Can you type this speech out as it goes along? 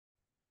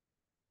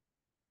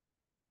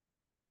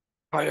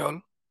Hi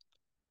all,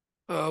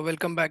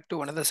 welcome back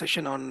to another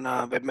session on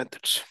web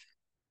methods.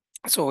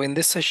 So in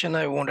this session,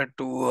 I wanted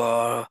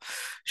to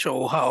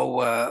show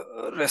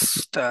how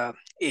REST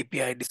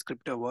API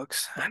descriptor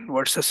works and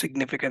what's the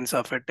significance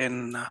of it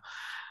in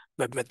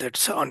web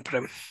methods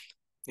on-prem.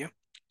 Yeah.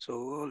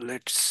 So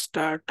let's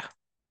start.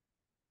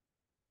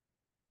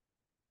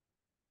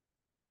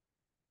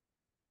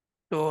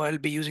 So I'll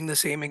be using the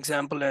same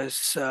example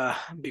as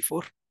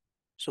before.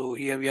 So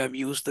here we have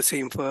used the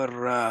same for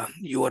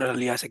URL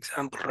alias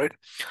example, right?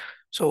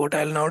 So what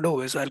I'll now do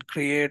is I'll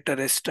create a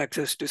REST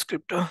access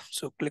descriptor.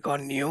 So click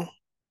on new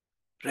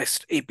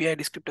REST API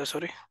descriptor,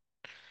 sorry,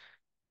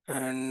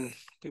 and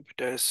keep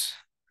it as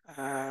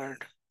add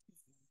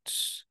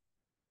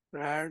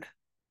add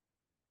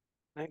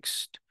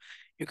next.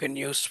 You can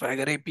use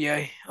Swagger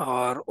API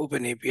or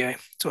Open API.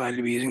 So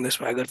I'll be using the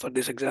Swagger for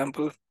this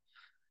example,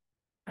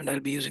 and I'll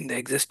be using the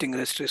existing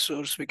REST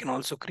resource. We can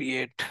also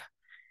create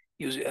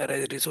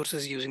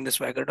resources using the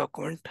Swagger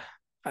document.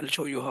 I'll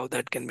show you how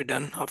that can be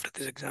done after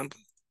this example.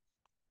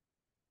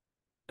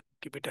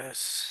 Keep it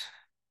as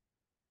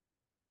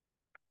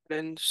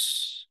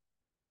friends.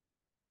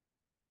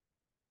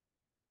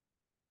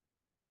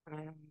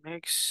 And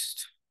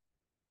next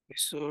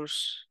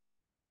resource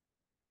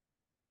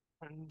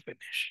and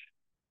finish.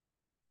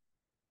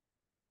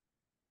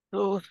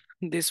 So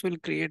this will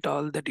create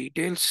all the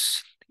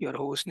details, your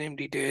host name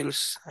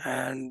details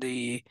and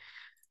the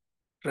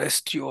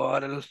REST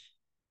URL,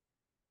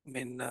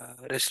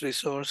 REST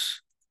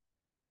resource,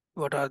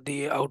 what are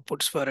the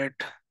outputs for it,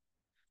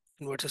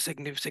 and what's the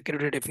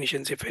security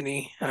definitions, if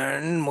any,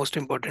 and most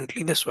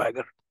importantly, the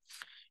Swagger.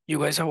 You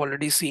guys have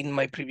already seen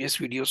my previous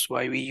videos,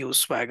 why we use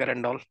Swagger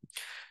and all.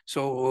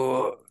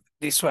 So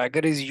the Swagger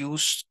is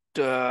used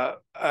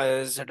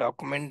as a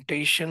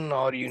documentation,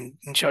 or in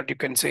short, you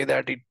can say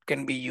that it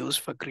can be used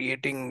for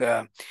creating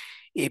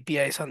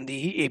APIs on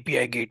the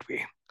API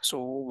gateway. So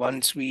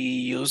once we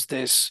use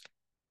this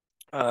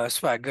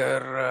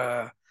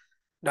Swagger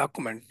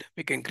document,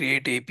 we can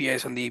create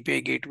APIs on the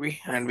API gateway,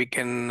 and we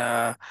can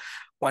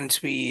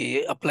once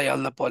we apply all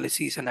the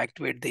policies and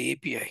activate the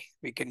API,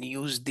 we can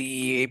use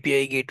the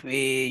API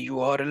gateway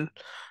URL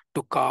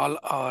to call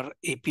our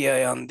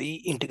API on the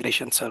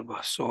integration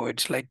server. So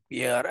it's like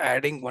we are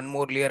adding one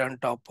more layer on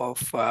top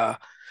of our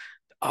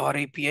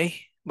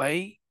API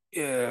by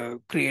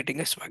creating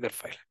a Swagger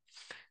file.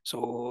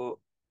 So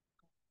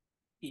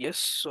yes,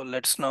 so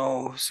let's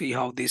now see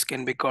how this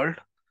can be called.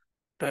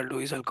 What I'll do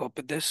is I'll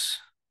copy this.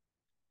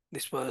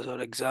 This was our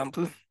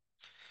example.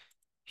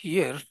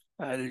 Here,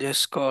 I'll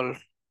just call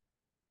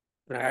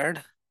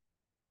rad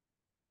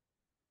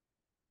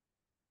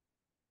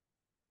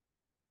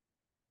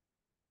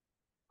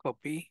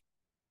copy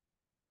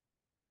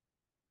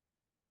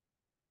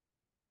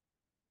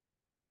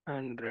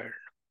and rad.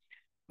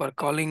 For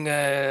calling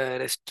a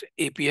REST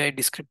API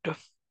descriptor,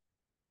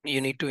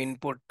 you need to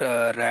input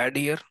rad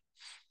here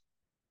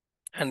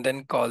and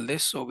then call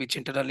this. So which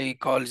internally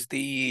calls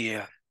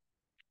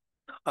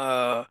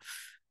uh,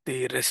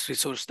 the REST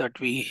resource that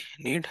we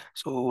need.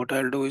 So what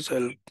I'll do is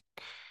I'll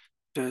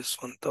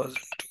just 1000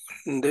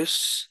 in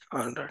this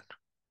 100.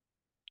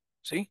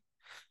 See,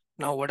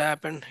 now what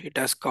happened? It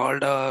has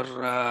called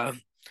our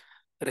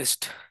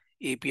REST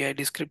API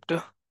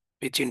descriptor,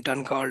 which in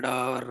turn called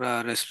our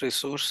REST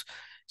resource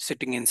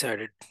sitting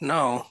inside it.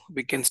 Now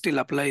we can still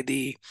apply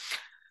the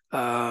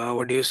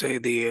what do you say,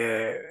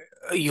 the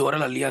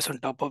URL alias on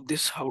top of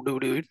this. How do we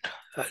do it?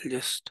 I'll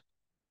just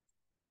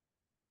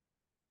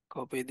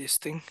copy this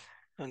thing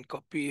and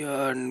copy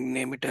and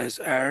name it as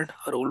add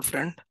our old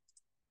friend,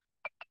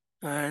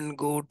 and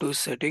go to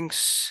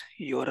settings,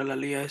 URL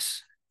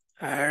alias,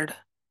 add,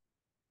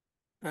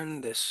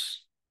 and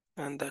this,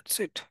 and that's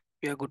it.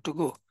 We are good to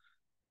go.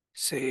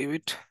 Save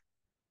it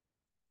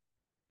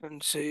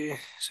and say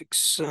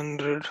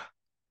 600.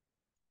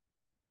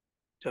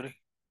 Sorry,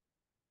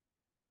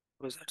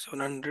 was that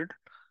 700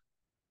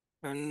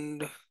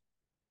 and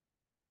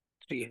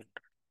 300?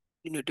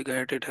 You need to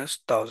get it as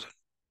 1000.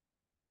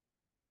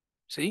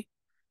 See,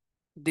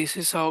 this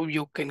is how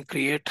you can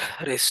create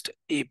REST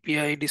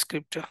API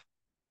descriptor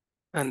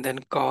and then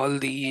call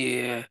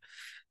the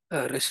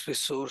REST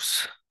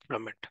resource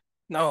from it.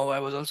 Now, I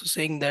was also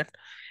saying that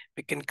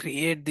we can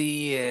create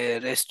the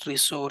REST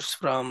resource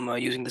from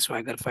using the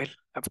Swagger file.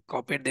 I've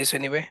copied this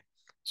anyway.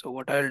 So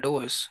what I'll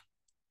do is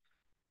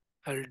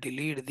I'll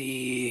delete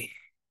the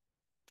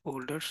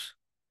folders,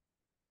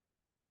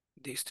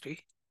 these three.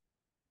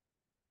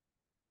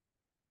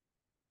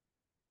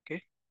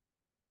 Okay.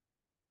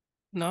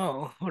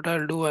 Now what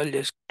I'll do, I'll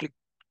just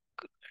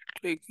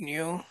click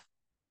new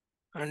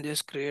and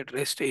just create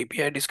REST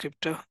API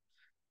descriptor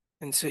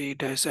and say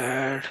it as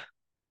add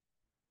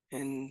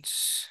and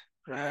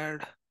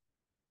rad.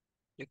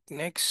 Click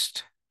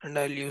next, and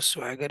I'll use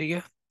Swagger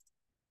here.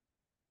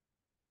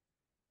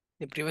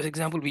 In the previous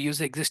example, we use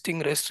the existing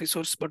REST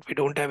resource, but we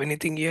don't have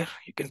anything here.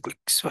 You can click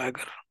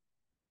Swagger,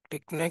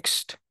 click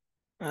next,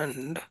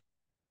 and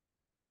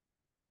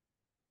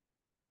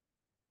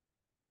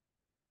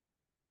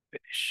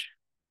finish.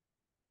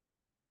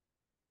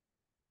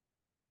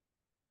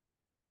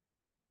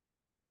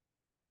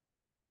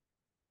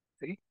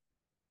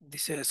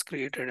 This has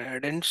created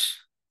add-ins,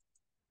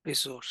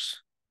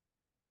 resource,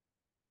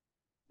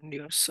 and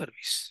your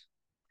service.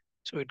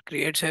 So it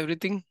creates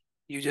everything.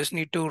 You just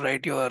need to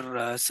write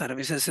your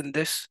services in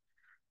this,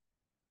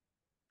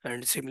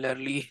 and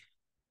similarly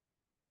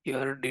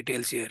your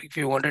details here. If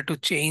you wanted to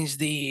change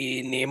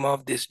the name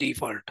of this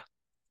default,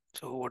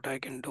 so what I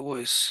can do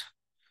is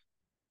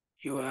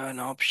you have an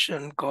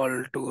option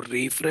called to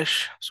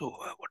refresh. So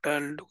what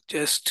I'll do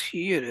just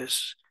here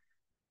is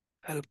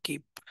I'll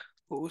keep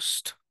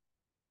post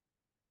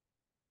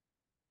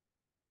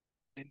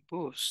in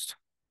post,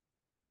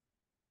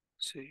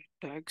 say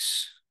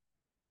tags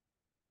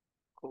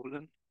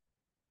colon.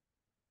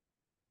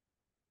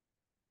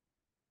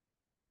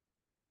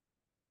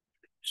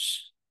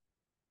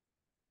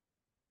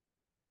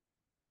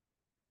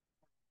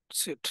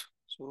 That's it.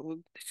 So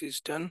this is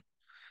done.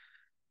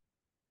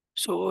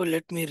 So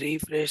let me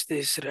refresh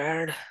this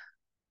rad.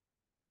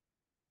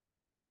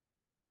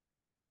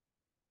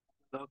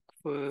 Look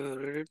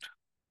for it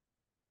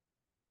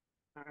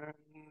and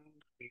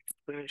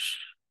refresh.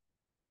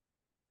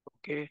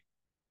 Okay.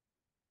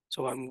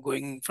 So I'm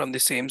going from the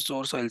same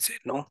source. I'll say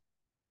no.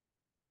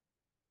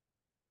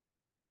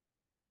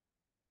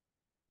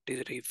 It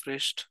is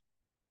refreshed.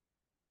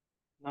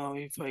 Now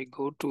if I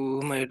go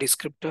to my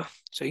descriptor,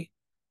 see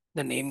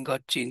the name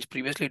got changed.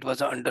 Previously it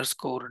was a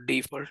underscore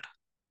default.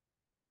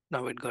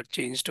 Now it got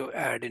changed to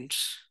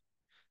add-ins.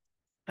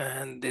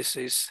 And this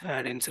is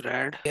add-ins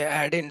rad. Yeah,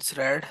 add-ins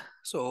rad.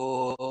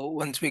 So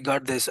once we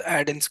got this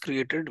add-ins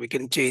created, we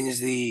can change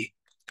the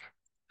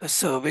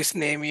service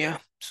name here.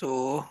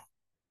 So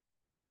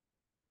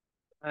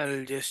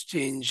I'll just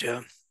change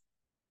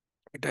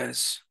it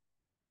as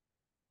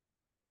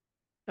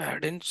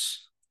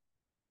add-ins.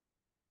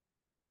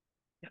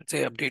 I'll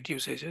say update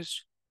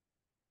usages.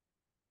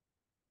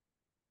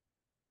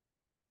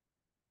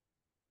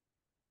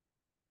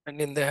 And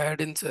in the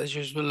add-ins, as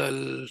usual,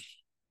 I'll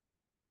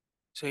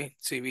say,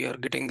 see, we are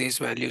getting these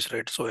values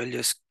right. So I'll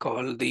just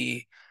call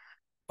the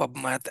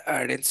PubMath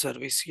add-in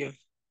service here.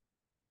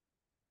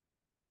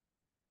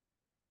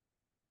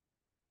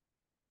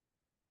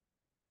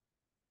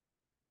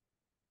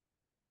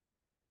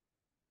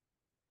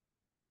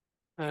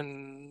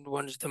 And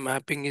once the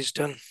mapping is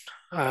done,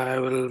 I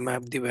will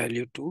map the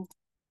value to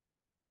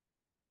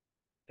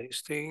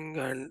this thing.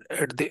 And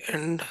at the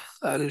end,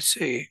 I'll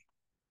say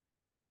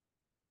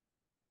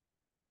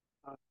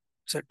uh,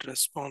 set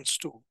response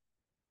to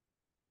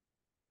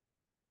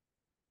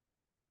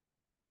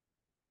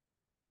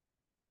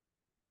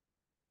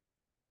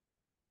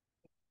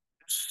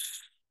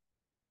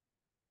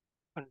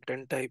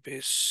content type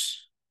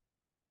is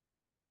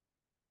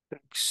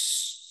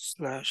text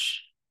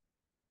slash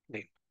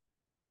name.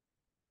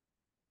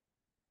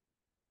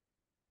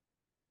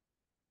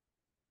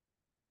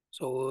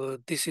 So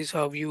this is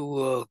how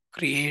you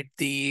create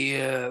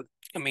the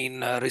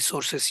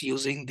resources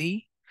using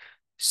the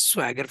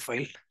Swagger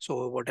file.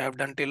 So what I've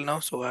done till now,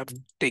 so I've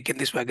taken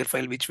the Swagger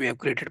file which we have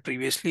created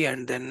previously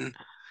and then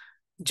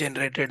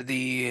generated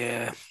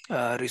the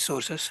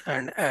resources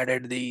and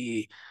added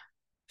the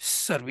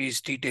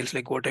service details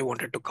like what I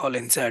wanted to call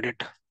inside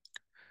it.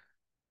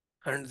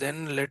 And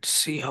then let's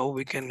see how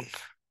we can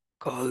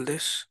call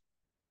this.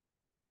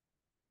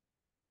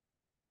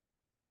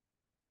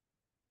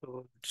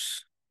 So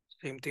it's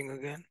same thing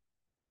again.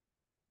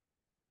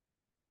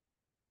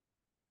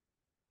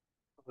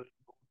 We'll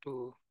go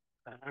to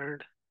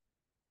add.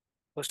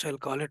 First I'll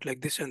call it like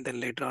this and then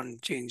later on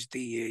change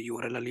the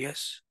URL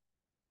alias.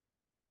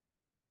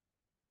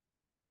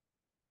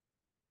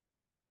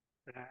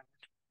 Add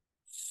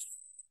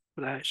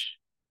slash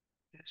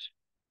yes,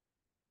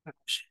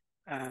 slash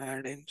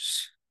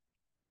add-ins.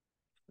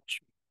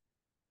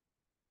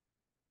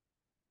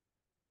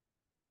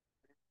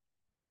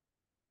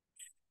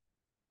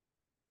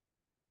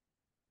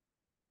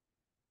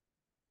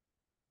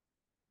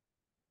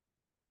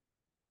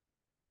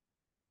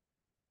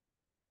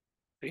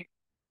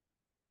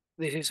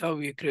 This is how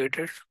we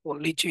created.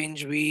 Only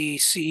change we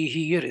see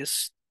here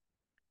is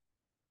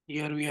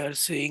here we are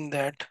saying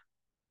that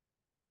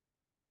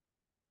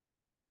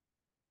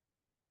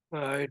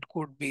it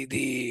could be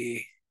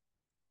the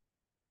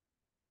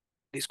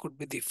this could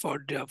be the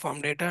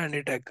form data and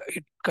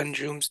it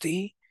consumes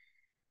the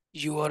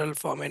URL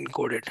form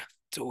encoded.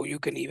 So you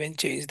can even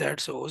change that.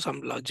 So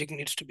some logic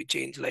needs to be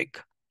changed. Like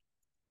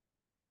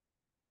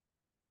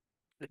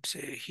let's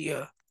say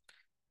here,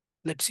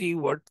 let's see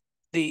what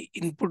the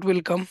input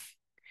will come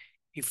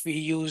if we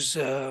use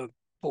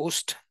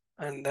post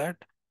and that.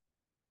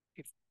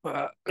 If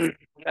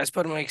as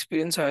per my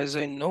experience, as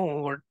I know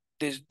what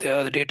this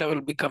the data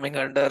will be coming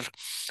under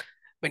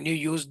when you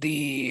use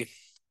the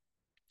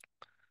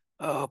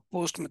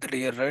post method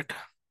here, right?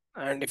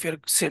 And if you're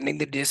sending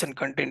the JSON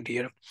content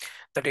here,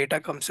 the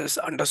data comes as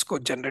underscore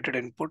generated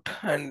input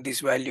and these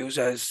values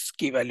as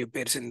key value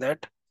pairs in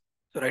that.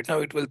 So right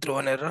now it will throw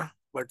an error,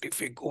 but if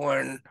we go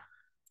and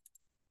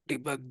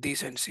debug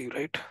these and see,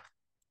 right?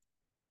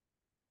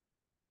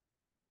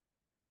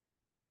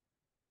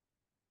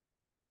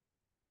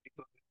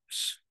 Debug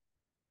this.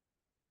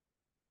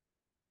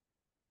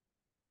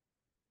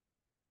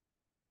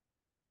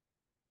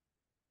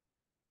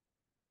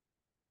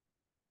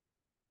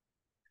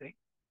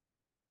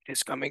 It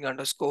is coming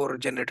underscore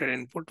generated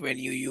input when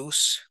you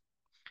use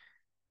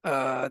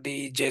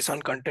the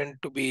JSON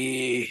content to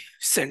be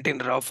sent in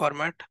raw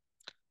format.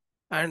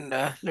 And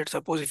let's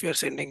suppose if you're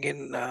sending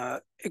in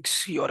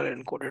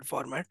XURL encoded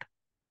format,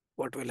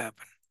 what will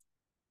happen?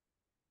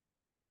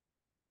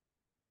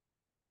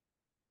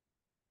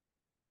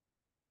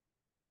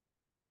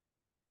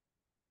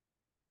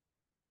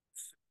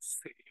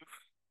 Save.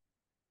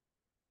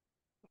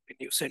 When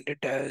you send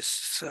it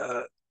as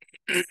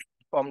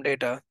form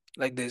data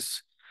like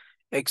this,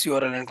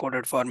 XURL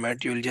encoded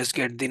format, you will just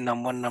get the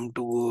num1,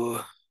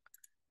 num2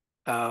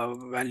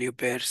 value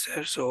pairs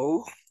there.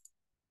 So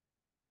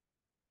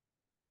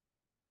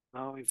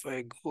now if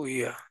I go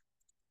here,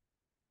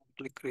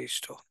 click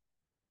restore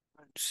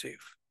and save,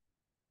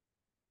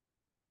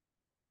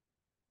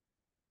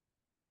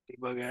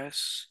 debug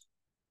as,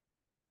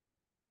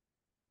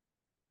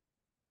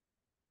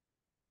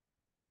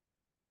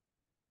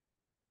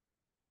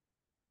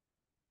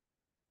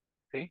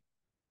 okay,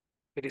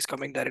 it is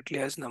coming directly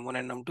as num1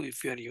 and num2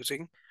 if you are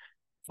using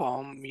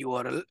form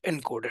URL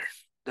encoded.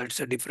 That's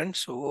the difference.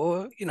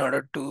 So in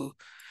order to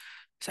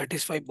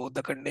satisfy both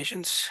the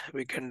conditions,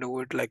 we can do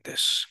it like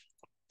this.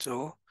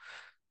 So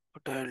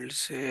what I'll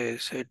say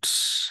is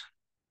it's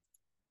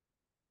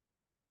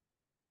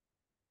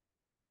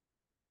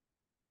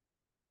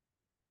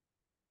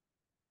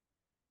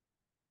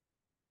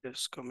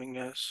just coming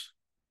as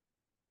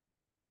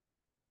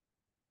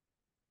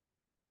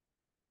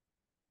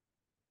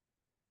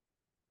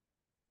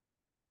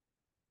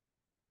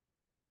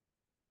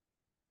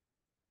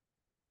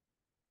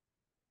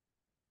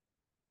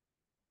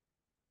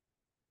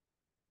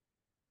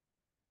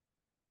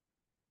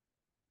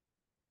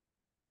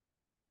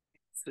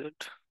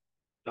that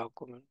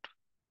document.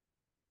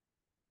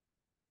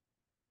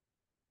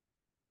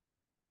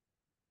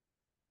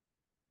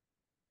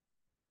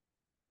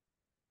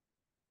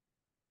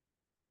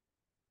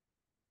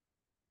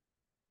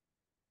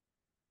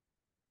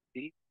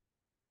 See,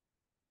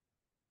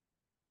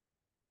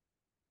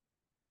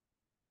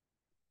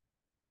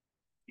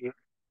 here,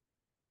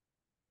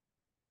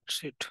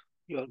 that's it.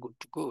 You are good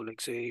to go.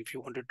 Like say if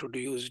you wanted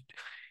to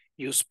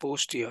use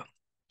post here.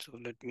 So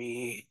let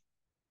me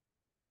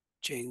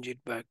change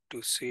it back to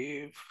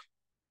save.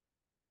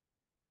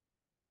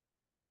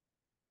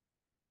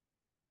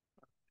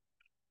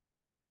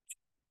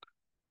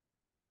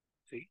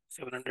 See,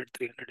 700,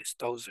 300 is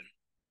 1000.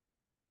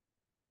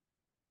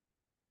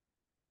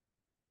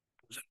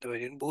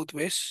 In both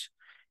ways,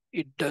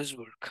 it does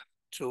work.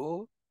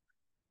 So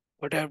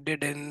what I've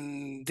did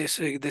in this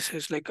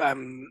is like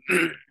I'm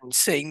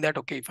saying that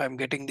okay, if I'm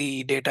getting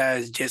the data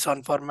as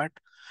JSON format,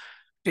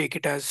 take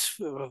it as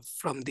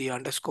from the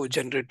underscore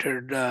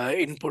generated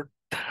input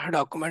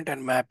document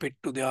and map it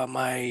to the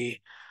my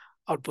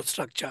output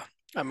structure.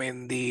 I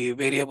mean the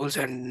variables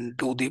and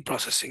do the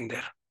processing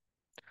there.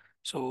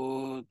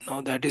 So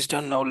now that is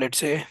done. Now let's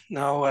say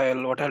now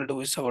what I'll do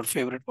is our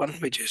favorite one,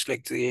 which is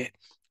like the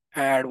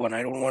add one.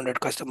 I don't want that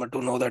customer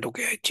to know that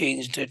okay, I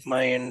changed it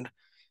my end.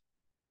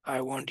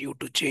 I want you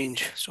to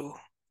change. So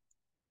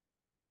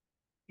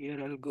here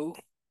I'll go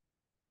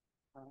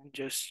and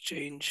just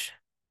change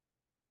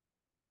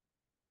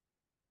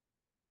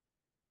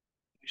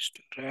this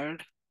to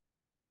add,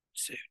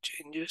 save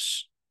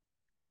changes,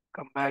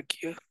 come back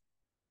here.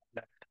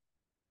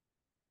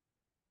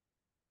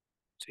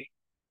 See,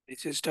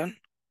 this is done.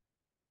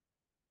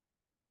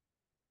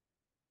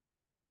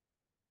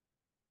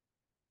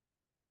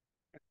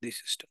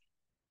 This is done.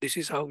 This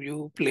is how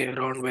you play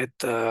around with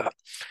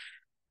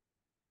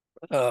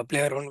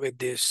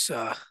this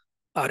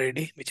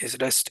RAD, which is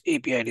Rest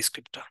API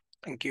Descriptor.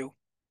 Thank you.